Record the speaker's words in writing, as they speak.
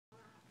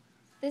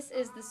This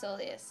is the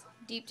soleus,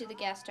 deep to the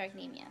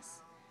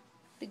gastrocnemius.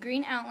 The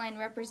green outline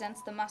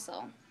represents the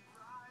muscle.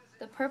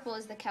 The purple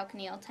is the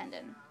calcaneal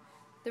tendon.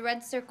 The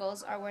red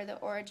circles are where the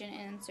origin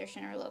and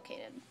insertion are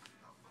located.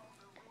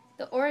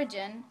 The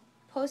origin,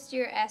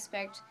 posterior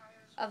aspect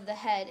of the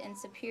head and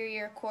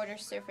superior quarter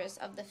surface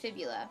of the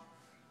fibula,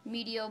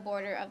 medial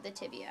border of the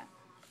tibia.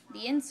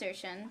 The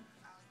insertion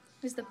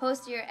is the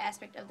posterior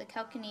aspect of the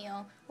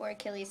calcaneal or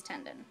Achilles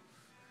tendon.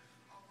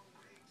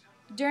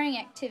 During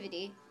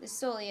activity, the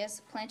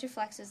soleus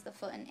plantarflexes the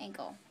foot and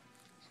ankle.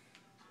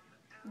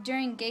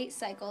 During gait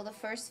cycle, the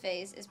first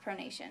phase is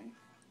pronation.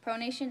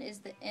 Pronation is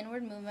the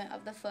inward movement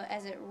of the foot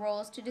as it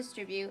rolls to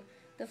distribute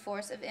the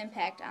force of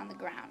impact on the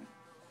ground.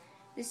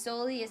 The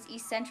soleus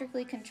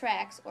eccentrically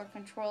contracts or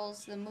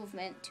controls the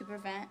movement to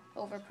prevent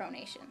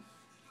overpronation.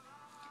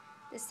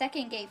 The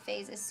second gait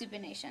phase is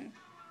supination.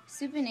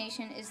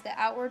 Supination is the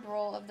outward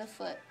roll of the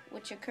foot,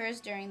 which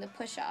occurs during the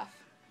push-off.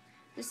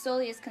 The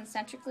soleus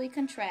concentrically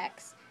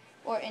contracts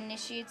or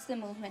initiates the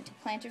movement to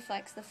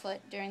plantarflex the foot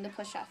during the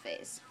push-off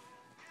phase.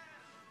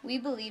 We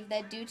believe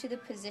that due to the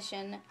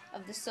position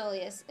of the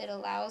soleus, it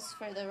allows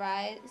for the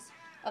rise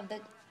of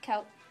the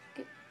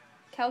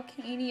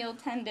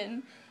calcaneal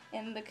tendon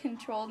and the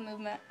controlled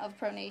movement of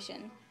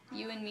pronation.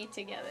 You and me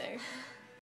together.